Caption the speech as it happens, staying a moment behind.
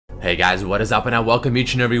Hey guys, what is up, and I welcome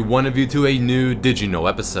each and every one of you to a new Did You Know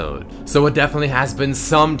episode. So it definitely has been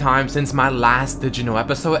some time since my last Did You Know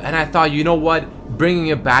episode, and I thought, you know what, bringing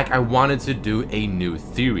it back, I wanted to do a new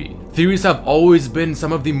theory. Theories have always been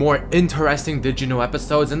some of the more interesting Did You Know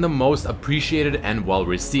episodes and the most appreciated and well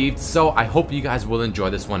received, so I hope you guys will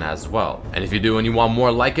enjoy this one as well. And if you do and you want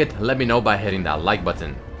more like it, let me know by hitting that like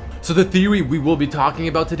button. So the theory we will be talking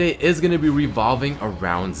about today is going to be revolving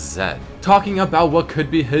around Zed. Talking about what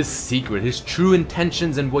could be his secret, his true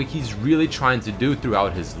intentions, and what he's really trying to do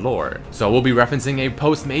throughout his lore. So we'll be referencing a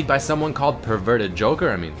post made by someone called Perverted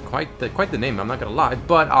Joker. I mean, quite the name, I'm not gonna lie,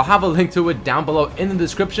 but I'll have a link to it down below in the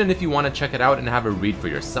description if you want to check it out and have a read for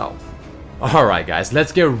yourself. Alright guys,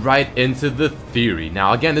 let's get right into the theory.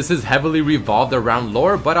 Now again, this is heavily revolved around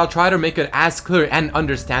lore, but I'll try to make it as clear and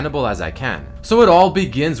understandable as I can. So it all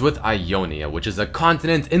begins with Ionia, which is a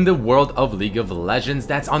continent in the world of League of Legends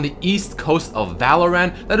that's on the east coast of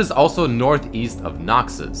Valorant that is also northeast of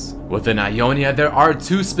Noxus. Within Ionia, there are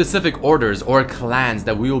two specific orders or clans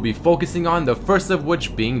that we will be focusing on, the first of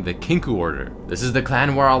which being the Kinku Order. This is the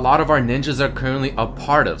clan where a lot of our ninjas are currently a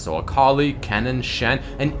part of, so Akali, Kennen, Shen,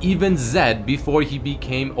 and even Zed before he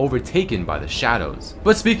became overtaken by the Shadows.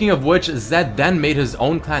 But speaking of which, Zed then made his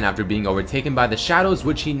own clan after being overtaken by the Shadows,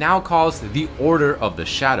 which he now calls the Order of the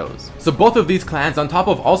Shadows. So both of these clans, on top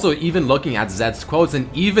of also even looking at Zed's quotes and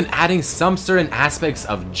even adding some certain aspects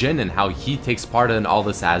of Jin and how he takes part in all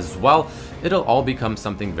this as well, it'll all become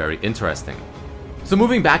something very interesting. So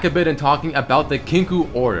moving back a bit and talking about the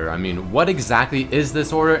Kinku Order, I mean, what exactly is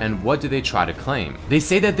this order and what do they try to claim? They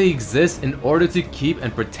say that they exist in order to keep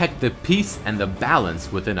and protect the peace and the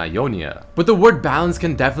balance within Ionia. But the word balance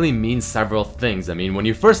can definitely mean several things. I mean, when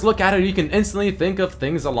you first look at it, you can instantly think of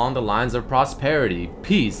things along the lines of prosperity,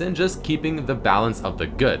 peace, and just keeping the balance of the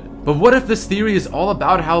good. But what if this theory is all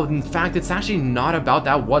about how, in fact, it's actually not about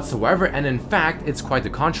that whatsoever, and in fact, it's quite the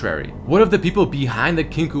contrary? What if the people behind the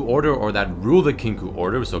Kinku Order, or that rule the Kinku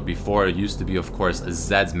Order, so before it used to be, of course,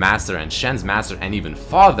 Zed's master and Shen's master and even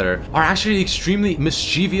father, are actually extremely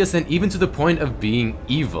mischievous and even to the point of being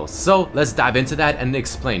evil? So let's dive into that and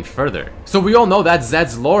explain further. So we all know that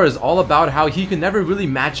Zed's lore is all about how he can never really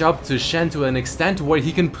match up to Shen to an extent where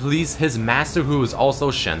he can please his master, who is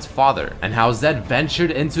also Shen's father, and how Zed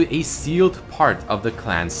ventured into a sealed part of the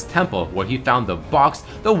clan's temple where he found the box,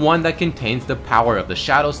 the one that contains the power of the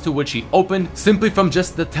shadows, to which he opened simply from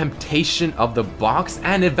just the temptation of the box,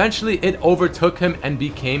 and eventually it overtook him and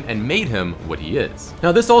became and made him what he is.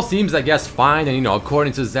 Now this all seems, I guess, fine and,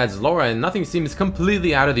 according to Zed's lore, and nothing seems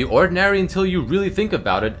completely out of the ordinary until you really think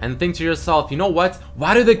about it and think to yourself, you know what,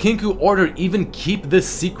 why did the Kinku Order even keep this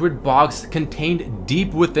secret box contained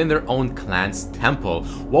deep within their own clan's temple?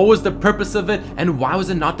 What was the purpose of it, and why was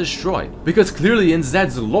it not destroyed? Because clearly in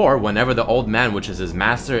Zed's lore, whenever the old man, which is his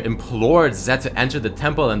master, implored Zed to enter the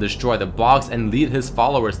temple and destroy the box and lead his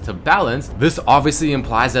followers to balance, this obviously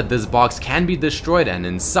implies that this box can be destroyed and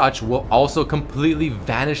in such will also completely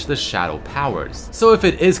vanish the shadow powers. So if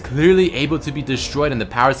it is clearly able to be destroyed and the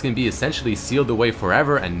powers can be essentially sealed away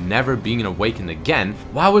forever and never being awakened again,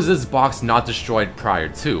 why was this box not destroyed prior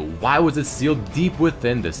to? Why was it sealed deep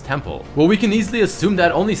within this temple? Well, we can easily assume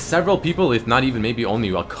that only several people, if not even maybe only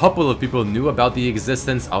a couple of people, knew about the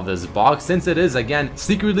existence of this box, since it is, again,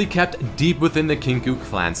 secretly kept deep within the Kinku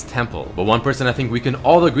clan's temple. But one person I think we can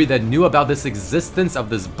all agree that knew about this existence of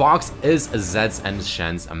this box is Zed's and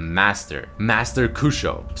Shen's master, Master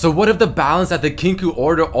Kusho. So what if the balance that the Kinku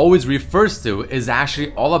Order always refers to is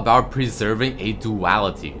actually all about preserving a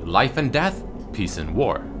duality, life and death, peace and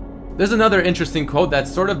war? There's another interesting quote that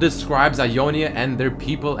sort of describes Ionia and their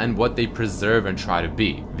people and what they preserve and try to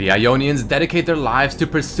be. The Ionians dedicate their lives to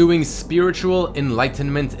pursuing spiritual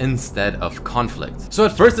enlightenment instead of conflict. So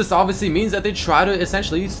at first this obviously means that they try to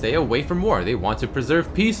essentially stay away from war. They want to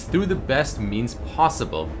preserve peace through the best means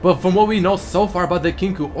possible. But from what we know so far about the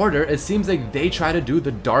Kinku Order, it seems like they try to do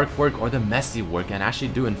the dark work or the messy work and actually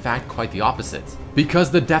do in fact quite the opposite.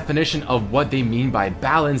 Because the definition of what they mean by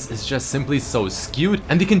balance is just simply so skewed,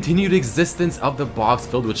 and the continued existence of the box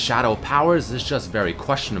filled with shadow powers is just very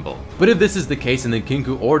questionable. But if this is the case, and the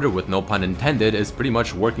Kinku Order, with no pun intended, is pretty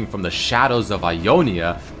much working from the shadows of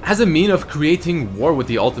Ionia as a mean of creating war with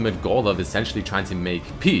the ultimate goal of essentially trying to make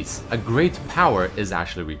peace, a great power is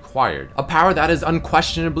actually required. A power that is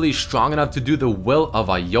unquestionably strong enough to do the will of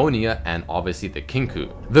Ionia and obviously the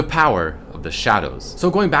Kinku. The power of the shadows. So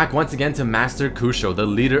going back once again to Master Kusho, the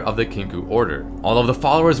leader of the Kinku Order. All of the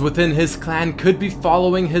followers within his clan could be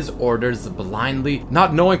following his orders blindly,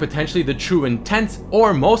 not knowing potentially the true intent,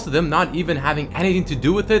 or most of them not even having anything to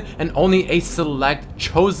do with it, and only a select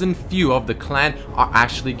chosen few of the clan are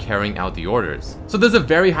actually carrying out the orders. So there's a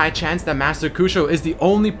very high chance that Master Kusho is the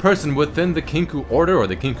only person within the Kinku Order or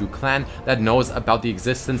the Kinku clan that knows about the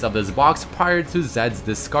existence of this box prior to Zed's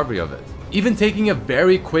discovery of it. Even taking a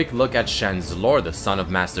very quick look at Shen's lore, the son of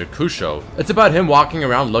Master Kusho, it's about him walking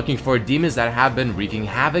around looking for demons that have been wreaking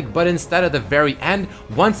havoc, but instead at the very end,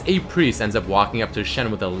 once a priest ends up walking up to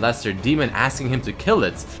Shen with a lesser demon asking him to kill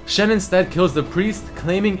it, Shen instead kills the priest,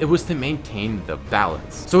 claiming it was to maintain the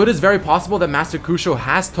balance. So it is very possible that Master Kusho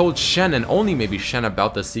has told Shen, and only maybe Shen,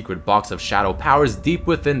 about the secret box of shadow powers deep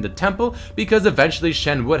within the temple, because eventually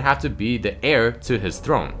Shen would have to be the heir to his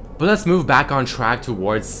throne. But let's move back on track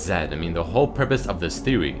towards Zed, the whole purpose of this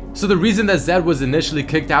theory. So the reason that Zed was initially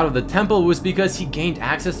kicked out of the temple was because he gained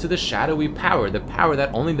access to the shadowy power, the power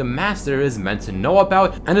that only the master is meant to know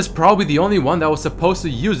about, and is probably the only one that was supposed to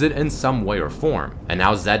use it in some way or form. And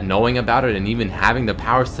now Zed knowing about it and even having the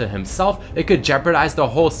powers to himself, it could jeopardize the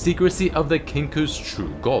whole secrecy of the Kinku's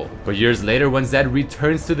true goal. But years later, when Zed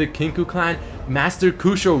returns to the Kinku clan, Master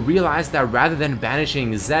Kusho realized that rather than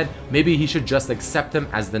banishing Zed, maybe he should just accept him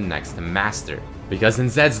as the next master. Because in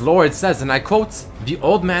Zed's lore it says, and I quote, "The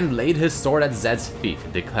old man laid his sword at Zed's feet,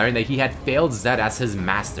 declaring that he had failed Zed as his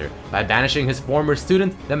master. By banishing his former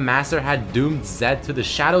student, the master had doomed Zed to the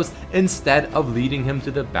shadows instead of leading him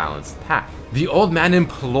to the balanced path. The old man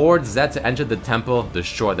implored Zed to enter the temple,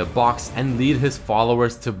 destroy the box, and lead his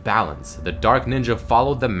followers to balance. The dark ninja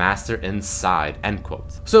followed the master inside," end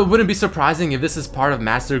quote. So it wouldn't be surprising if this is part of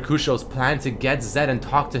Master Kusho's plan to get Zed and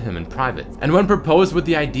talk to him in private. And when proposed with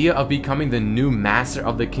the idea of becoming the new master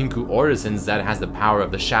of the Kinku Order, since Zed has the power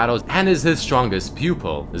of the shadows and is his strongest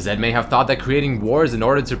pupil, Zed may have thought that creating wars in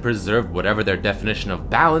order to preserve whatever their definition of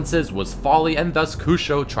balance is was folly, and thus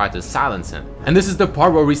Kusho tried to silence him. And this is the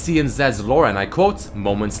part where we see in Zed's lore, and I quote,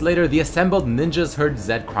 "Moments later, the assembled ninjas heard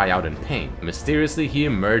Zed cry out in pain. Mysteriously, he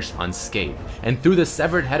emerged unscathed and threw the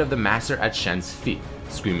severed head of the master at Shen's feet.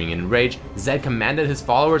 Screaming in rage, Zed commanded his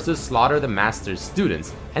followers to slaughter the master's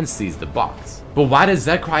students and seize the box." But why did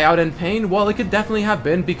Zed cry out in pain? Well, it could definitely have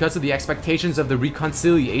been because of the expectations of the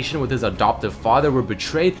reconciliation with his adoptive father were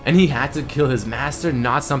betrayed, and he had to kill his master,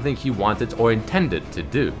 not something he wanted or intended to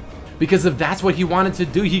do. Because if that's what he wanted to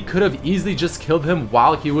do, he could have easily just killed him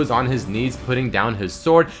while he was on his knees putting down his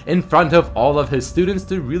sword in front of all of his students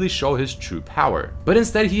to really show his true power. But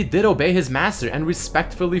instead he did obey his master and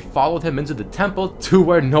respectfully followed him into the temple, to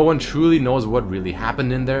where no one truly knows what really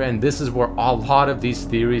happened in there, and this is where a lot of these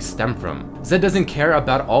theories stem from. Zed doesn't care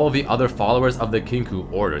about all of the other followers of the Kinku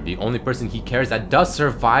Order. The only person he cares that does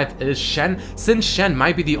survive is Shen, since Shen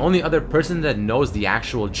might be the only other person that knows the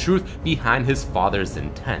actual truth behind his father's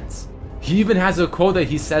intents. He even has a quote that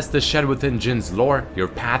he says to Shen within Jin's lore, "Your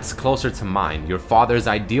path's closer to mine. Your father's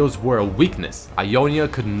ideals were a weakness. Ionia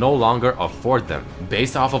could no longer afford them."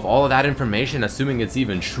 Based off of all of that information, assuming it's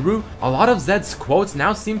even true, a lot of Zed's quotes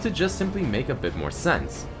now seem to just simply make a bit more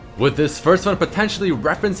sense. With this first one potentially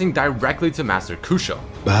referencing directly to Master Kusho.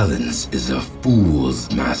 "Balance is a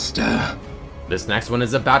fool's master." This next one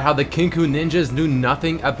is about how the Kinku ninjas knew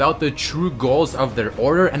nothing about the true goals of their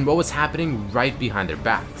order and what was happening right behind their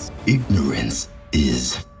backs. "Ignorance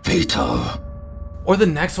is fatal." Or the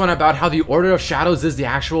next one about how the Order of Shadows is the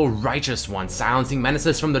actual righteous one, silencing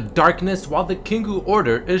menaces from the darkness, while the Kinku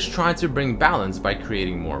Order is trying to bring balance by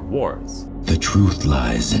creating more wars. "The truth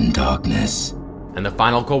lies in darkness." And the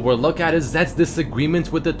final quote we'll look at is Zed's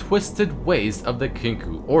disagreement with the twisted ways of the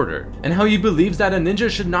Kinku Order, and how he believes that a ninja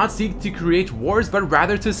should not seek to create wars, but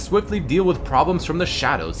rather to swiftly deal with problems from the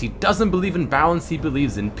shadows. He doesn't believe in balance, he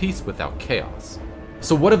believes in peace without chaos.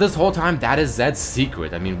 So what if this whole time that is Zed's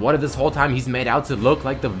secret? What if this whole time he's made out to look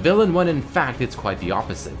like the villain when in fact it's quite the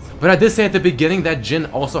opposite? But I did say at the beginning that Jin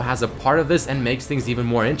also has a part of this and makes things even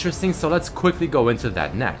more interesting, so let's quickly go into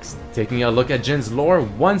that next. Taking a look at Jin's lore,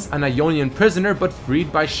 once an Ionian prisoner but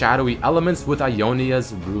freed by shadowy elements with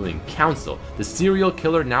Ionia's ruling council, the serial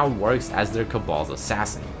killer now works as their cabal's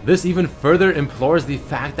assassin. This even further implores the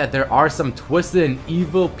fact that there are some twisted and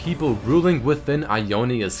evil people ruling within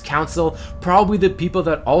Ionia's council, probably the people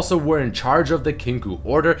that also were in charge of the Kinku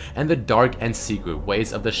Order and the dark and secret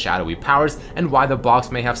ways of the shadowy powers, and why the box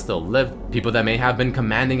may have still lived, people that may have been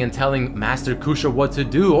commanding and telling Master Kusho what to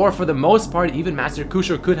do, or for the most part even Master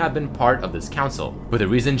Kusho could have been part of this council. But the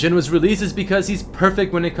reason Jin was released is because he's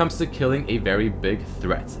perfect when it comes to killing a very big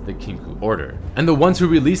threat, the Kinku Order. And the ones who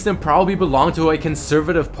released him probably belong to a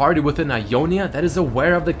conservative party within Ionia that is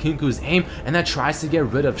aware of the Kinku's aim and that tries to get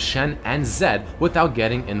rid of Shen and Zed without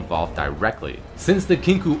getting involved directly. Since since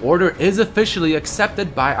the Kinku Order is officially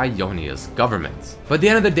accepted by Ionia's government. But at the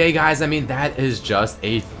end of the day, guys, I mean, that is just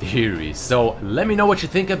a theory. So let me know what you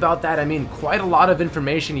think about that. I mean, quite a lot of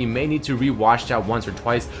information. You may need to rewatch that once or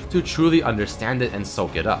twice to truly understand it and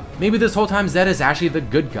soak it up. Maybe this whole time Zed is actually the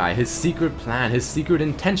good guy. His secret plan, his secret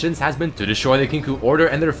intentions has been to destroy the Kinku Order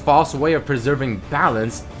and their false way of preserving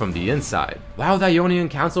balance from the inside. Why would the Ionian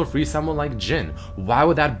Council free someone like Jin? Why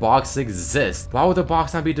would that box exist? Why would the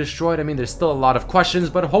box not be destroyed? I mean, there's still a lot of questions,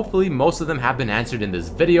 but hopefully most of them have been answered in this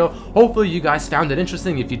video. Hopefully you guys found it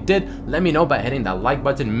interesting. If you did, let me know by hitting that like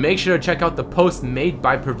button. Make sure to check out the post made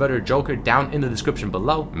by Perverter Joker down in the description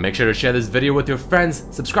below. Make sure to share this video with your friends.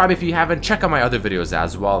 Subscribe if you haven't. Check out my other videos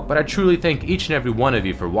as well. But I truly thank each and every one of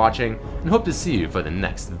you for watching and hope to see you for the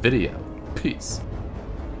next video. Peace.